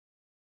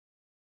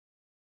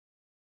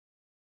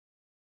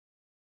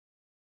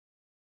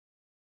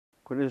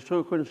Kun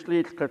so kun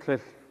slít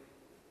katlil.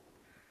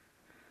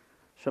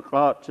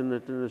 Saqat in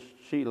the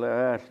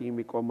sila ali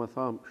mi kom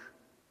thams.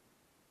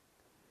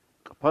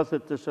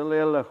 Kapathet de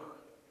salelach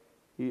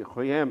I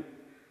khoyem.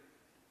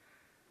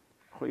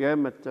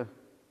 Khoyem at the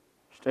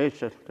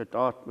station the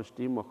dot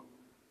mustimo.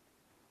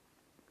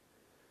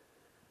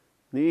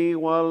 Ni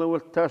wal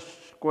with tas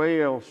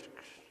squails.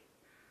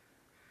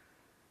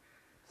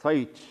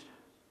 Fights.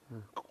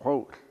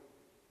 Quote.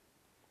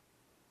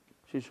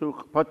 She so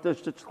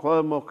pattes het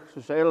kwamok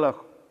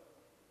salelach.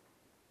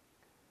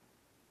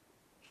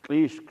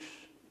 Slísks.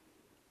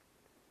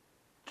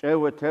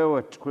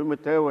 Tewet,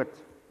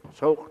 kwimetewet,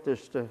 zocht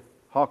is de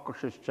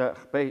hakkers is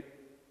bij.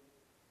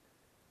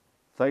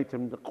 Tijd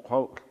hem de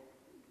quote.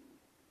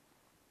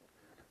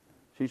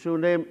 Ze zo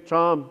neemt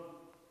Tom,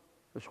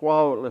 de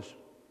swallows.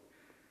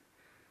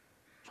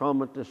 Tom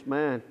met this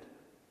man.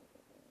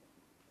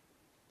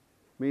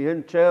 Me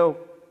hin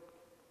tel,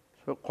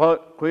 zo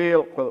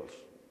kweel.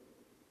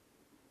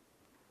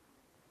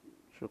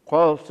 Zo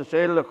kwals de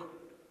zelig.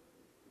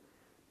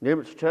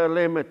 Neemt het tel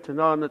limit en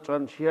aan het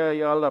aan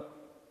jalap.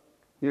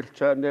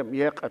 Hier neem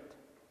jekat.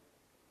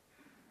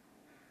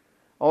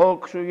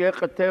 Ook zo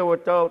jekat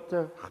het uit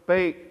de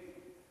gebij.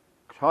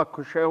 Ik had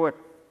geschreven.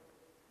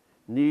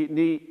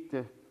 Niet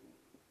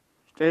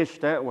steeds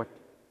dat wat.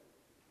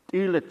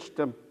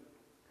 Tieletstem.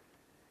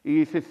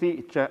 Iethe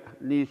fietje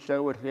niet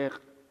zo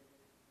erg.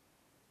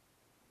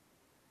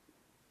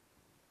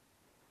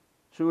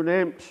 Zo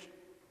neemt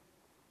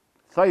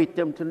tijd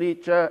hem te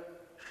niet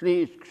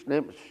slies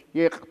neemt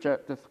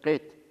jekat te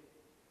schiet.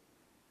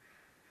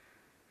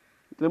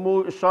 De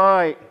moe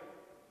saai,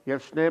 je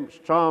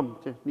sneemt Tom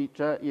te niet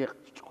je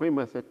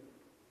schwimmet het.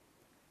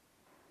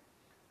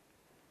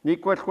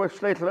 Niet wat goed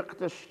slechtelijk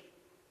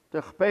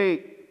de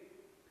gebij.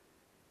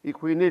 Ik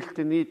weet niet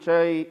te niet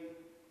je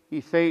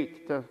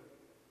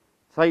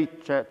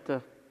tijd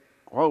te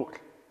groot.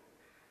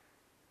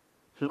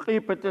 Ze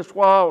riepen het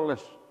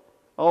swallows,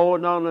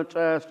 dan het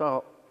eerst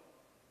al.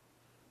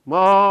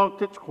 Maakt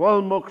het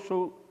gewoon ook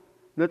zo,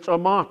 net zo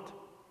mat.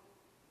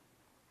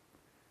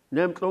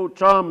 Neemt lo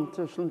Tom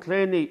te zijn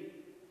kleine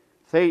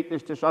tijd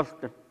is te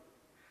zachten.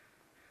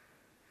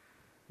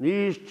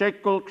 Nies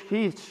tjekkel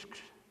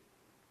kiesks,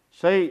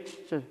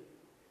 zijt te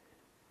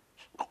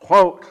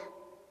groot.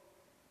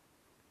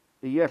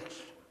 De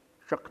jets,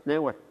 schakt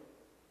neuwen.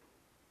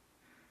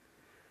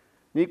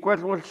 Niet wat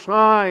wil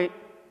saai,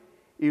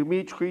 je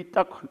moet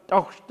schiet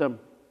dagstem.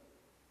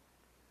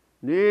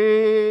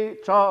 Nee,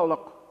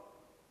 zalig.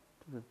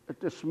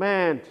 Het is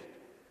meent,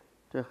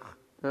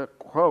 de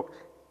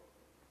groot.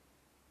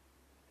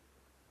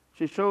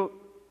 Ze zo,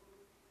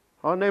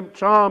 hij neemt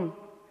Tom,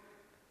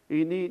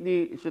 hij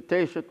niet, ze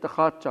deze te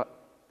gaat,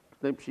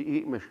 neemt ze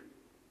iets meer.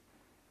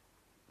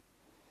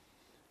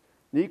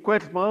 Niet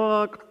kwets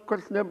maar,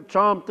 kwets neemt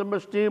Tom te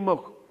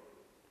mestimog.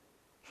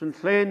 Zijn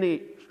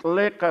kleine,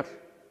 lekker,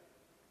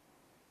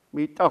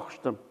 met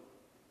dagstem.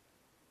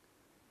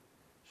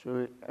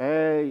 Zo,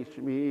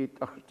 met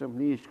dagstem,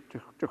 niet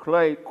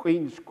tegelijk,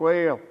 Queen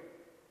Square.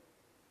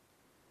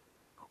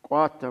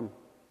 Kwaad hem,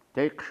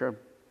 take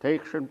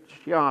hem te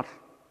sjaar.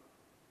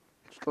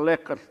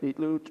 Lekker, niet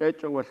luid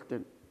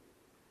uitgeworsten.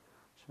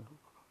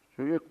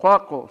 Zo je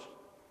kwakkels.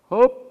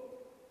 Hop.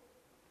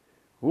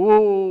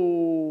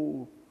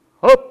 Woe.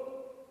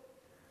 Hop.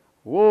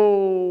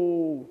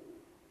 Woe.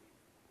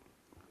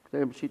 Ik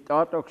neem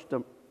citaat ook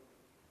stem.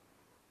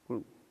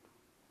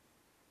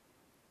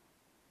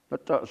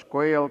 Dat is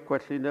kweel,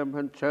 kwestie neem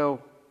hen zo.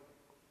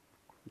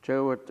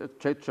 Zo het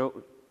zit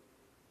zo.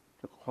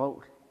 Te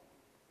groot.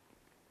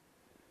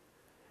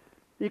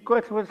 Ik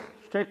weet wat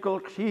stekkel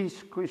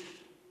kies,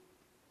 kwis.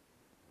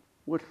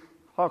 With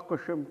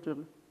Hakashim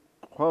to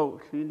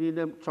quote, he need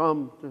them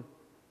Tom to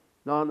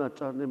Nana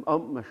to them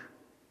Ammish.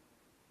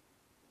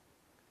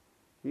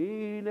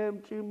 He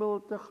named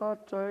Jimel the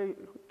hot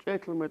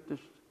gentleman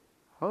this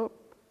hop.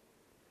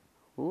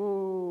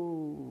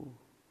 Oh,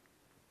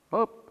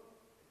 hop.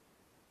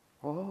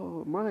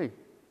 Oh, my.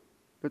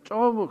 It's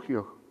almost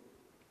you.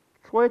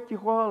 Sweat you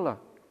walla.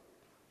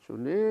 So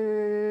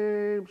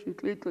name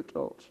it little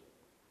Charles.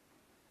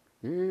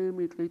 Name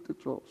it little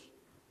Charles.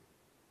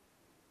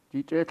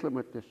 Die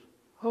gentleman is,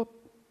 hop,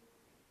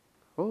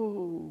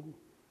 oh,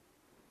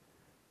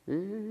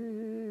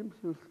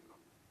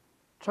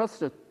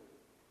 trust it,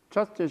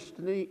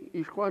 niet,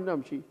 is gewoon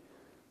dan zie,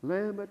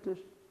 lemet is,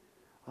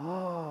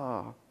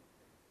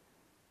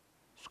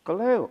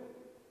 skeleeuw.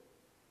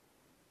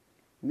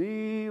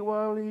 Nie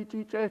wel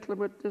die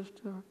gentleman is,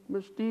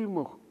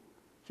 mestimo,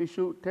 zie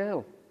zo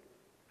tel.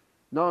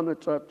 Dan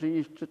het zat, zie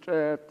is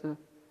te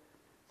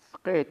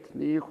schiet,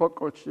 niet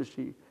gokkels te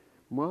zien.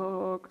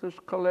 Maar het is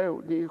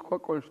gelauw, die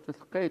gokkels te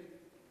schiet.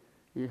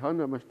 Die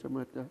handen moesten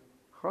met de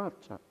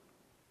gaten.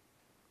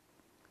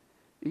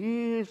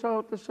 Hier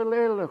zou de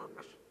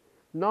zeleligs,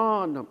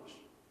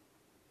 nanems,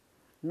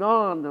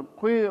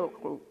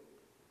 kweel,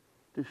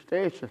 de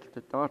steeds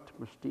de dat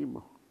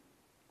mestimo.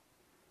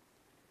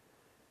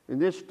 In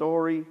this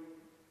story,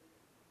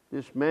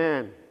 this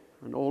man,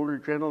 an older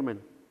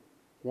gentleman,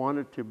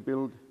 wanted to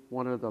build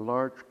one of the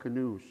large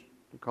canoes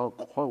They call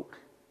it quote.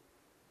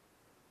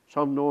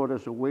 Some know it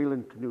as a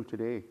whaling canoe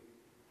today.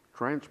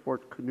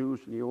 Transport canoes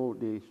in the old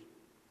days.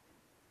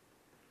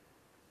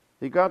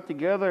 They got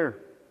together.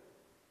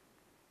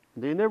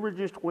 They never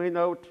just went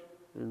out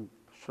and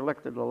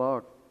selected a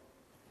log,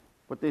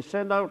 but they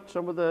sent out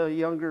some of the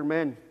younger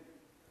men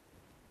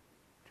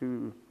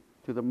to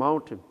the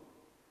mountain.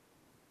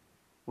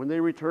 When they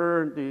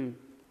returned, they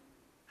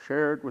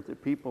shared with the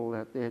people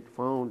that they had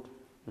found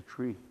the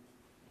tree.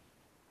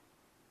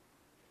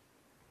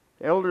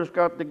 The elders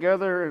got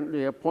together and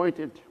they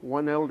appointed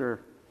one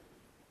elder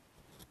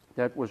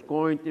that was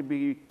going to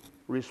be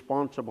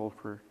responsible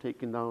for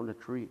taking down the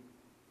tree.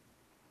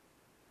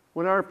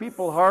 When our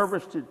people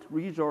harvested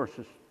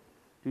resources,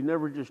 they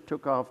never just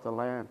took off the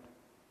land.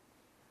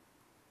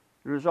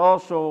 There was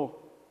also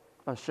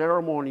a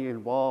ceremony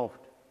involved.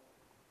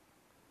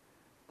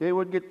 They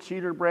would get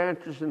cedar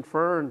branches and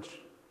ferns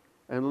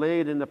and lay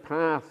it in the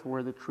path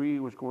where the tree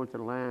was going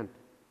to land.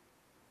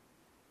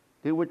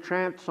 They would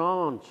chant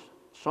songs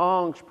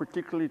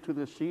particularly to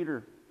the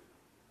cedar,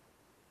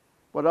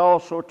 but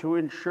also to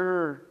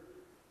ensure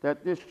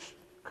that this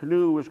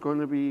canoe was going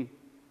to be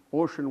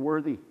ocean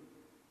worthy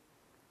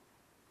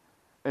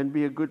and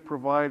be a good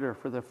provider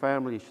for the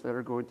families that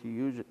are going to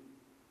use it.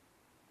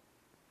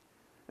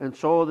 And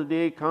so the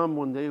day come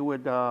when they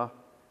would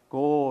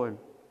go and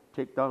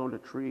take down the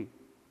tree.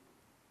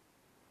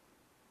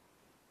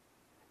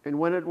 And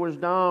when it was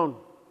down,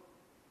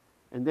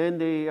 and then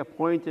they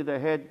appointed a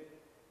head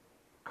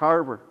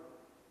carver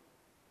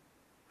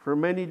for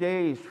many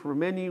days, for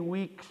many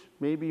weeks,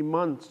 maybe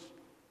months,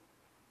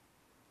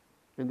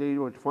 and they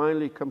would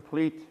finally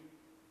complete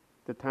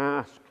the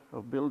task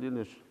of building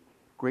this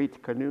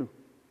great canoe.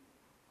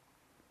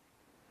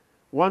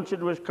 Once it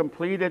was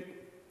completed,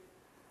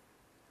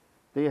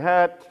 they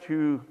had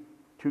to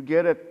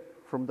get it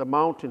from the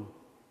mountain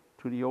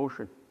to the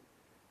ocean.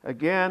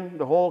 Again,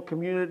 the whole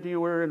community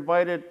were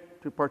invited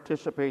to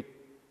participate.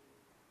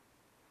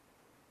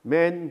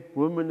 Men,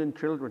 women, and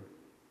children.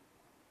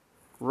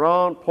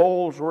 Round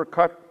poles were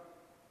cut.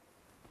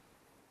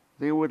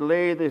 They would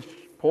lay these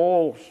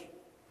poles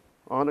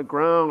on the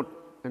ground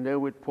and they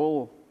would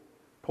pull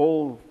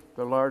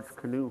the large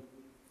canoe.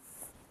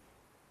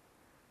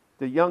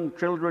 The young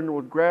children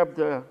would grab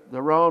the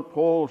round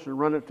poles and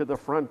run it to the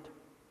front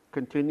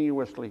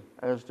continuously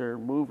as they're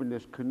moving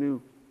this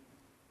canoe.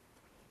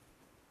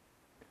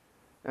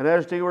 And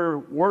as they were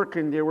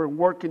working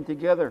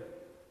together.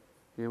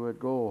 They would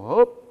go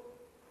hop,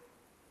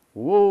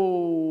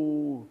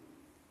 whoa,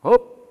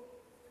 hop,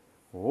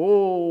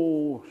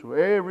 whoa. So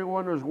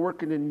everyone was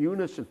working in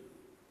unison.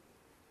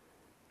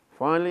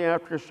 Finally,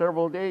 after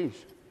several days,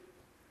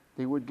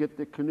 they would get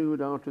the canoe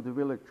down to the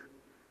village.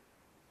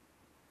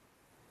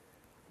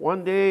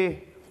 One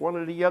day, one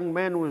of the young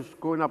men was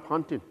going up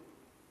hunting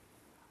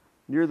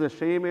near the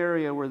same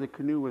area where the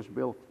canoe was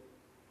built.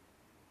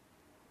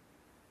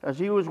 As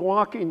he was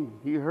walking,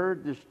 he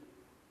heard this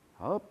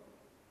hop,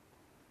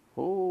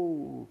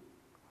 ho,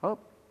 hop,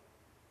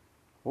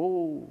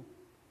 ho.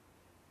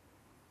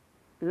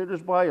 And it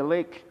was by a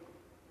lake.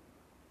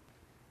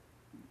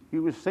 He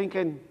was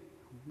thinking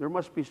there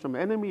must be some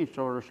enemies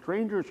or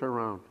strangers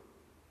around.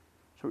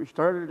 So he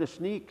started to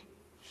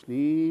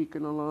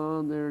sneaking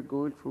along there,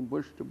 going from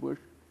bush to bush,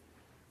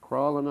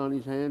 crawling on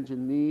his hands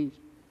and knees.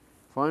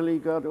 Finally he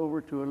got over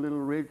to a little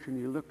ridge and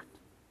he looked,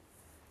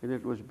 and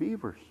it was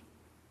beavers.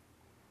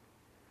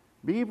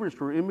 Beavers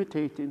were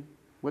imitating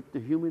what the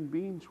human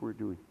beings were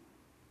doing.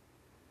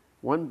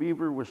 One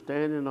beaver was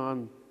standing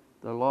on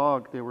the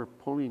log they were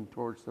pulling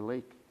towards the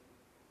lake,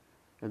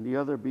 and the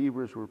other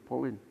beavers were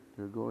pulling.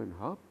 They're going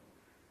hop,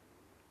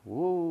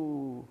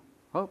 whoa,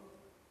 hop,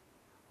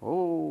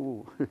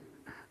 oh.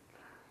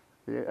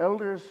 The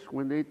elders,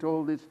 when they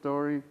told this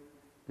story,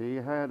 they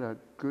had a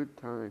good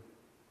time.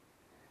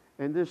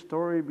 And this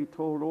story be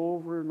told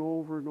over and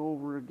over and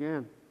over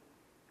again.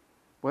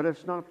 But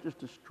it's not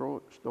just a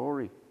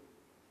story.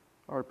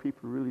 Our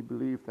people really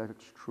believe that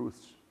it's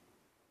truths.